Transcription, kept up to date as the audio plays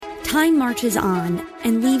Time marches on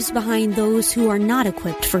and leaves behind those who are not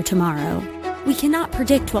equipped for tomorrow. We cannot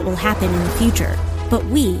predict what will happen in the future, but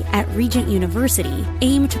we at Regent University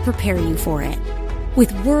aim to prepare you for it.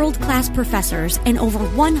 With world-class professors and over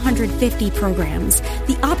 150 programs,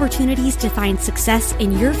 the opportunities to find success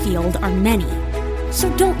in your field are many. So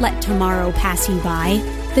don't let tomorrow pass you by.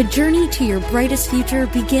 The journey to your brightest future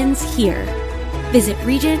begins here. Visit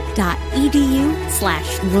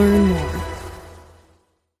regent.edu/learn more.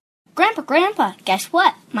 Grandpa, guess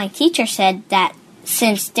what? My teacher said that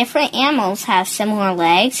since different animals have similar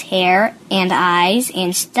legs, hair, and eyes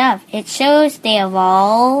and stuff, it shows they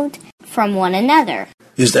evolved from one another.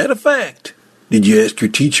 Is that a fact? Did you ask your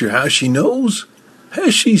teacher how she knows?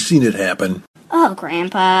 Has she seen it happen? Oh,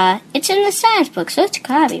 Grandpa, it's in the science book, so it's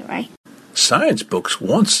gotta be right. Science books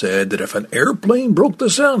once said that if an airplane broke the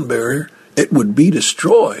sound barrier, it would be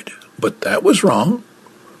destroyed, but that was wrong.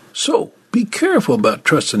 So, be careful about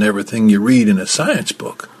trusting everything you read in a science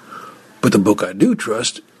book. But the book I do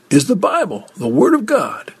trust is the Bible, the Word of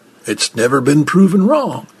God. It's never been proven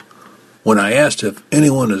wrong. When I asked if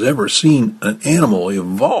anyone has ever seen an animal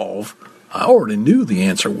evolve, I already knew the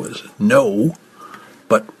answer was no.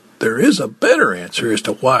 But there is a better answer as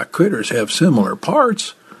to why critters have similar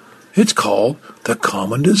parts. It's called the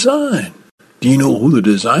common design. Do you know who the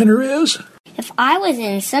designer is? If I was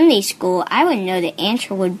in Sunday school, I would know the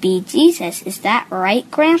answer would be Jesus. Is that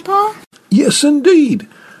right, Grandpa? Yes, indeed.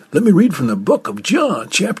 Let me read from the book of John,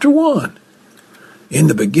 chapter 1. In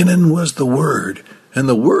the beginning was the Word, and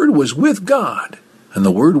the Word was with God, and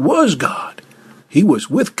the Word was God. He was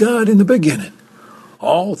with God in the beginning.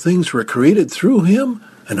 All things were created through Him,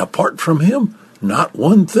 and apart from Him, not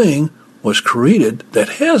one thing was created that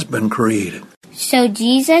has been created. So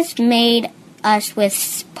Jesus made us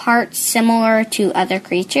with parts similar to other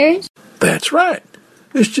creatures? That's right.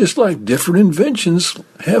 It's just like different inventions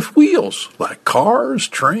have wheels, like cars,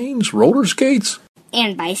 trains, roller skates.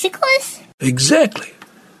 And bicycles? Exactly.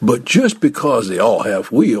 But just because they all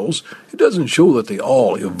have wheels, it doesn't show that they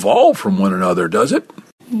all evolved from one another, does it?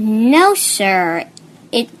 No, sir.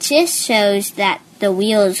 It just shows that the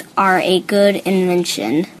wheels are a good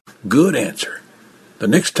invention. Good answer. The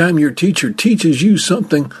next time your teacher teaches you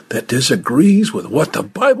something that disagrees with what the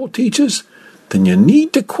Bible teaches, then you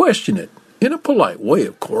need to question it, in a polite way,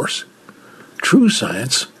 of course. True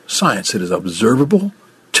science that is observable,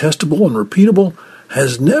 testable, and repeatable,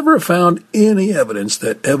 has never found any evidence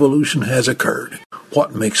that evolution has occurred.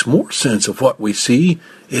 What makes more sense of what we see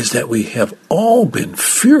is that we have all been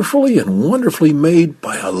fearfully and wonderfully made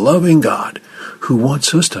by a loving God who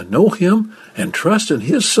wants us to know Him and trust in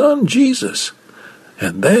His Son, Jesus.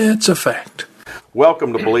 And that's a fact.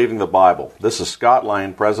 Welcome to Believing the Bible. This is Scott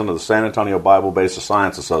Lane, president of the San Antonio Bible-Based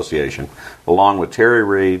Science Association, along with Terry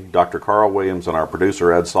Reed, Dr. Carl Williams, and our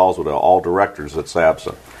producer Ed Salzwedel, all directors at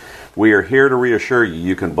SABSA. We are here to reassure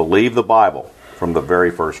you can believe the Bible from the very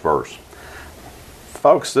first verse.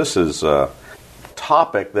 Folks, this is a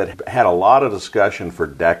topic that had a lot of discussion for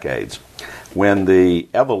decades. When the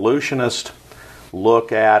evolutionists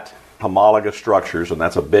look at homologous structures, and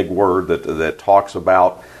that's a big word that talks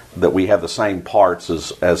about that we have the same parts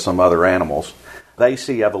as some other animals, they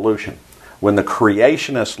see evolution. When the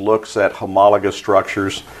creationist looks at homologous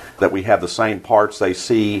structures, that we have the same parts, they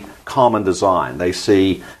see common design. They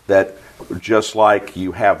see that just like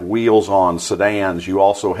you have wheels on sedans, you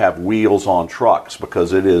also have wheels on trucks,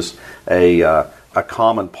 because it is a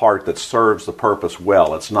common part that serves the purpose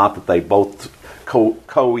well. It's not that they both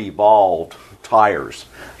co-evolved tires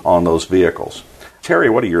on those vehicles. Terry,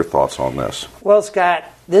 what are your thoughts on this? Well, Scott,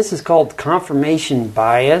 this is called confirmation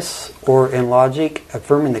bias, or in logic,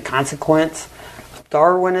 affirming the consequence.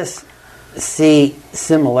 Darwinists see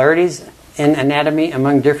similarities in anatomy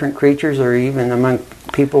among different creatures, or even among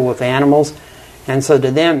people with animals. And so to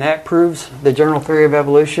them, that proves the general theory of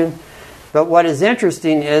evolution. But what is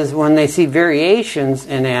interesting is when they see variations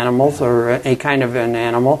in animals, or a kind of an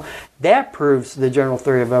animal, that proves the general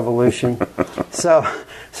theory of evolution. So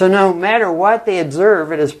no matter what they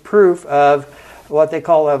observe, it is proof of what they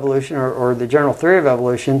call evolution, or the general theory of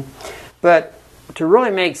evolution. But to really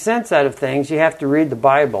make sense out of things, you have to read the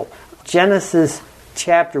Bible. Genesis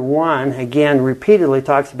chapter 1, again, repeatedly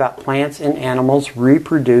talks about plants and animals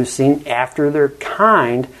reproducing after their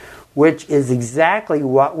kind, which is exactly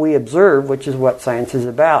what we observe, which is what science is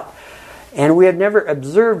about. And we have never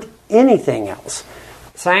observed anything else.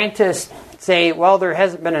 Scientists say, well, there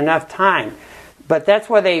hasn't been enough time. But that's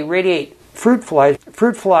why they radiate fruit flies.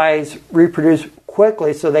 Fruit flies reproduce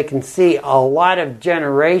quickly so they can see a lot of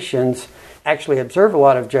generations, actually observe a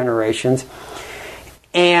lot of generations.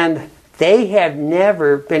 And They have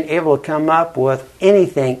never been able to come up with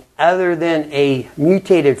anything other than a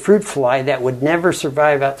mutated fruit fly that would never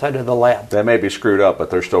survive outside of the lab. They may be screwed up,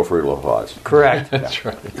 but they're still fruit flies. Correct. That's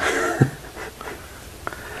right.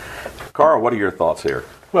 Carl, what are your thoughts here?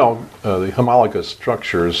 Well, the homologous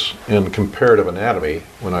structures in comparative anatomy,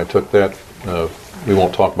 when I took that, we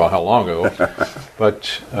won't talk about how long ago,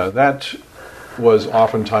 but that was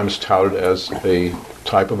oftentimes touted as a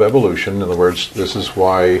type of evolution. In other words, this is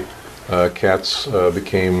why cats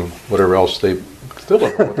became whatever else they still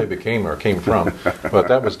don't know what they became or came from, but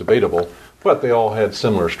that was debatable. But they all had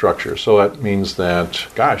similar structures, so that means that,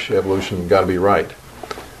 gosh, evolution got to be right.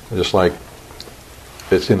 Just like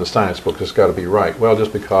it's in the science book, it's got to be right. Well,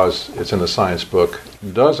 just because it's in the science book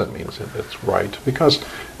doesn't mean it's right, because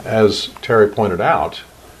as Terry pointed out,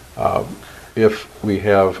 if we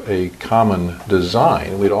have a common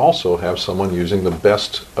design, we'd also have someone using the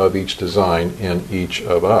best of each design in each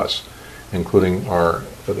of us, including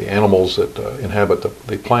the animals that inhabit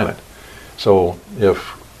the planet. So if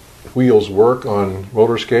wheels work on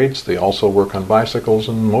roller skates, they also work on bicycles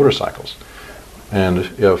and motorcycles. And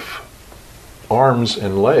if arms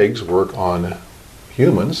and legs work on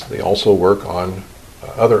humans, they also work on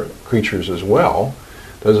other creatures as well.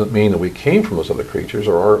 Doesn't mean that we came from those other creatures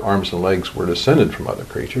or our arms and legs were descended from other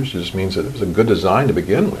creatures. It just means that it was a good design to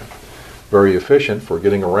begin with. Very efficient for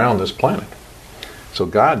getting around this planet. So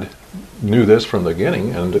God knew this from the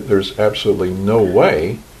beginning, and there's absolutely no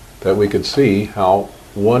way that we could see how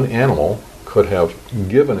one animal could have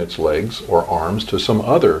given its legs or arms to some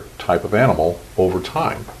other type of animal over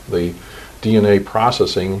time. The DNA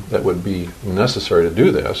processing that would be necessary to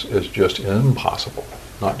do this is just impossible.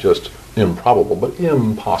 Not just improbable, but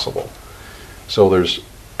impossible. So there's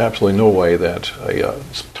absolutely no way that a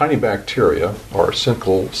tiny bacteria or a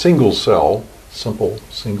simple single cell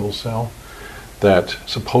that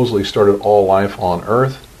supposedly started all life on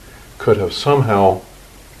Earth could have somehow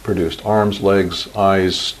produced arms, legs,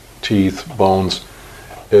 eyes, teeth, bones,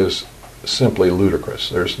 is simply ludicrous.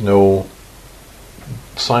 There's no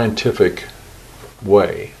scientific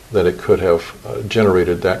way that it could have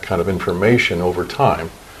generated that kind of information over time.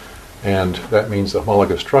 And that means the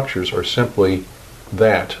homologous structures are simply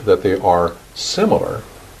that they are similar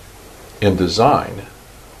in design,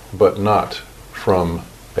 but not from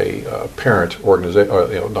a parent organization,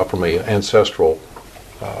 or not from an ancestral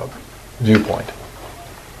viewpoint.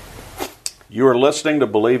 You are listening to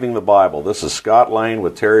Believing the Bible. This is Scott Lane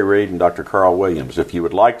with Terry Reed and Dr. Carl Williams. If you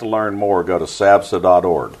would like to learn more, go to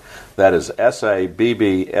sabsa.org. That is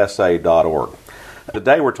sabbsa.org.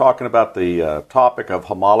 Today we're talking about the topic of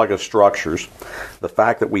homologous structures, the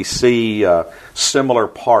fact that we see similar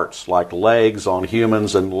parts like legs on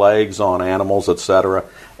humans and legs on animals, etc.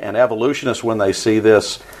 And evolutionists, when they see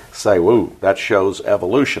this, say, "Woo, that shows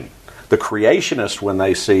evolution." The creationists, when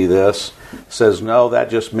they see this, says, "No, that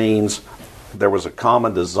just means there was a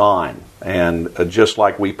common design." And just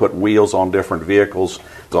like we put wheels on different vehicles,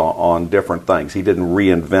 on different things. He didn't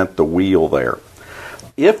reinvent the wheel there.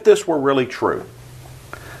 If this were really true,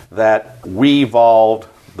 that we evolved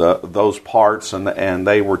those parts and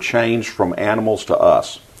they were changed from animals to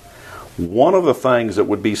us, one of the things that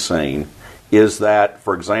would be seen is that,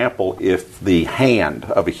 for example, if the hand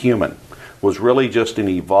of a human was really just an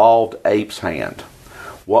evolved ape's hand,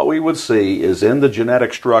 what we would see is in the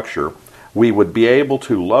genetic structure, we would be able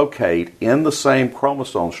to locate in the same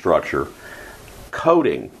chromosome structure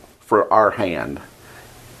coding for our hand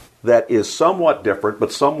that is somewhat different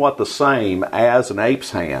but somewhat the same as an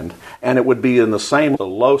ape's hand, and it would be in the same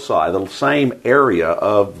loci, the same area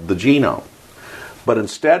of the genome. But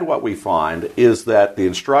instead what we find is that the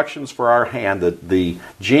instructions for our hand, the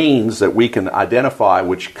genes that we can identify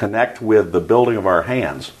which connect with the building of our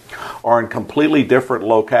hands, are in completely different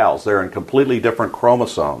locales. They're in completely different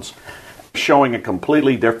chromosomes, showing a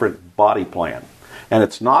completely different body plan. And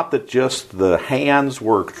it's not that just the hands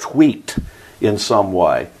were tweaked in some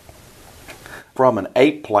way from an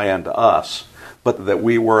ape plan to us, but that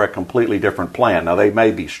we were a completely different plan. Now, they may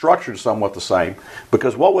be structured somewhat the same,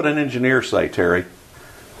 because what would an engineer say, Terry?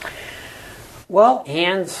 Well,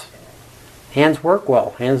 hands work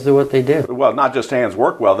well. Hands do what they do. Well, not just hands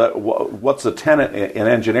work well. What's the tenet in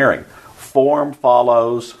engineering? Form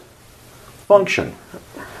follows function.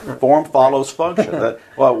 Form follows function.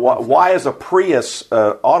 Why is a Prius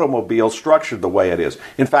automobile structured the way it is?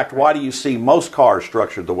 In fact, why do you see most cars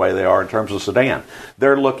structured the way they are in terms of sedan?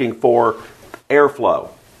 They're looking for airflow.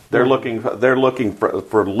 They're looking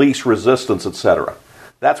for least resistance, etc.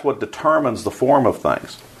 That's what determines the form of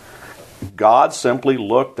things. God simply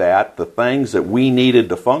looked at the things that we needed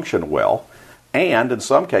to function well And in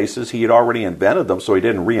some cases, he had already invented them, so he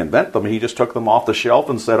didn't reinvent them. He just took them off the shelf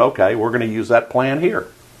and said, okay, we're going to use that plan here.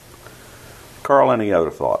 Carl, any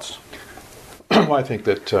other thoughts? Well, I think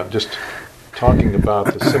that just talking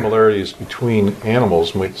about the similarities between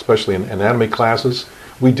animals, especially in anatomy classes,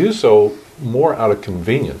 we do so more out of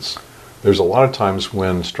convenience. There's a lot of times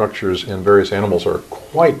when structures in various animals are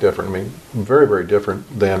quite different. I mean, very, very different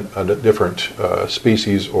than a different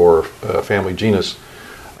species or family genus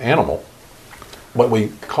animal. But we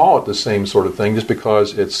call it the same sort of thing just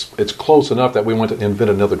because it's close enough that we want to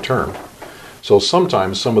invent another term. So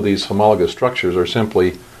sometimes some of these homologous structures are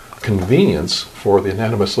simply convenience for the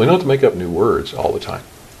anatomist. So they don't have to make up new words all the time.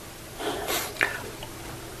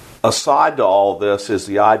 Aside to all this is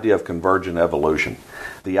the idea of convergent evolution.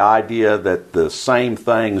 The idea that the same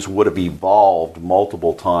things would have evolved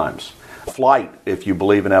multiple times. Flight, if you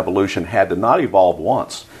believe in evolution, had to not evolve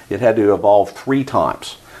once. It had to evolve 3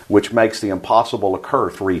 times, which makes the impossible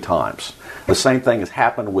occur 3 times. The same thing has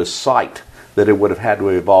happened with sight, that it would have had to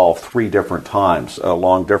evolve 3 different times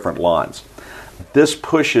along different lines. This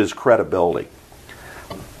pushes credibility.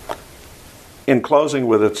 In closing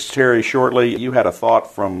with it, Terry, shortly, you had a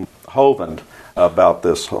thought from Hovind about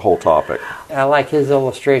this whole topic. I like his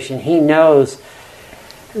illustration. He knows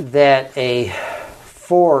that a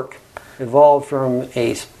fork evolved from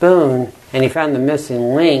a spoon, and he found the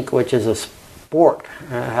missing link, which is a spork,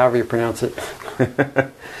 however you pronounce it.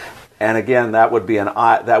 And again, that would be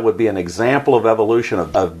an example of evolution,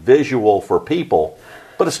 a visual for people,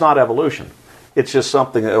 but it's not evolution. It's just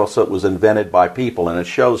something else that was invented by people, and it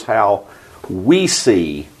shows how we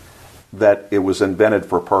see that it was invented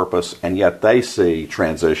for purpose, and yet they see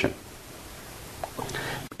transition.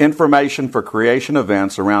 Information for creation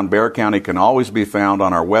events around Bexar County can always be found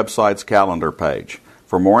on our website's calendar page.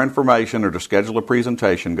 For more information or to schedule a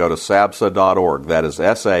presentation, go to sabsa.org. That is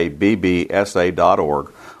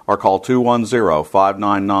sabbsa.org, or call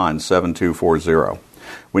 210-599-7240.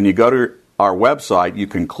 When you go to our website, you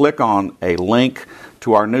can click on a link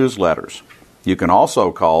to our newsletters. You can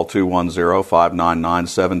also call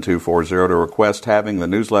 210-599-7240 to request having the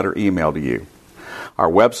newsletter emailed to you.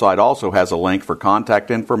 Our website also has a link for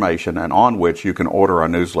contact information and on which you can order our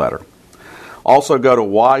newsletter. Also go to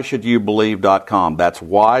whyshouldyoubelieve.com. That's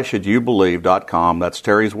whyshouldyoubelieve.com. That's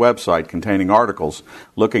Terry's website containing articles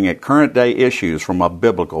looking at current day issues from a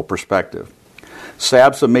biblical perspective.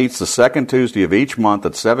 SABSA meets the second Tuesday of each month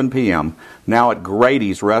at 7 p.m., now at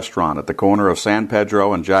Grady's Restaurant at the corner of San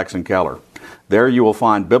Pedro and Jackson Keller. There you will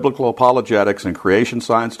find biblical apologetics and creation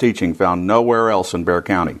science teaching found nowhere else in Bexar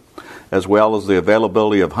County, as well as the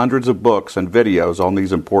availability of hundreds of books and videos on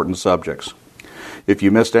these important subjects. If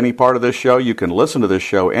you missed any part of this show, you can listen to this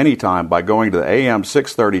show anytime by going to the AM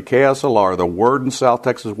 630 KSLR, the Word in South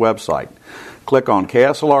Texas website. Click on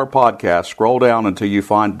KSLR Podcast, scroll down until you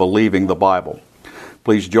find Believing the Bible.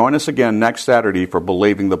 Please join us again next Saturday for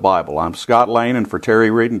Believing the Bible. I'm Scott Lane, and for Terry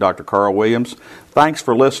Reed and Dr. Carl Williams, thanks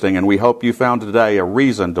for listening, and we hope you found today a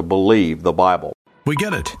reason to believe the Bible. We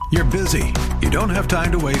get it. You're busy. You don't have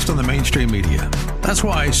time to waste on the mainstream media. That's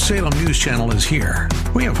why Salem News Channel is here.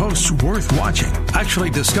 We have hosts worth watching, actually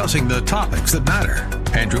discussing the topics that matter.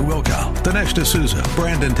 Andrew Wilkow, Dinesh D'Souza,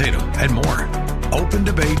 Brandon Tatum, and more. Open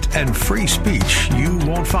debate and free speech you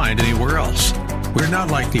won't find anywhere else. We're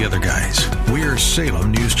not like the other guys. We're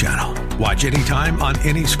Salem News Channel. Watch anytime on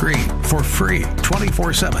any screen for free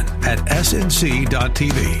 24/7 at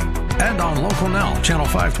snc.tv and on Local Now, Channel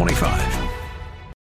 525.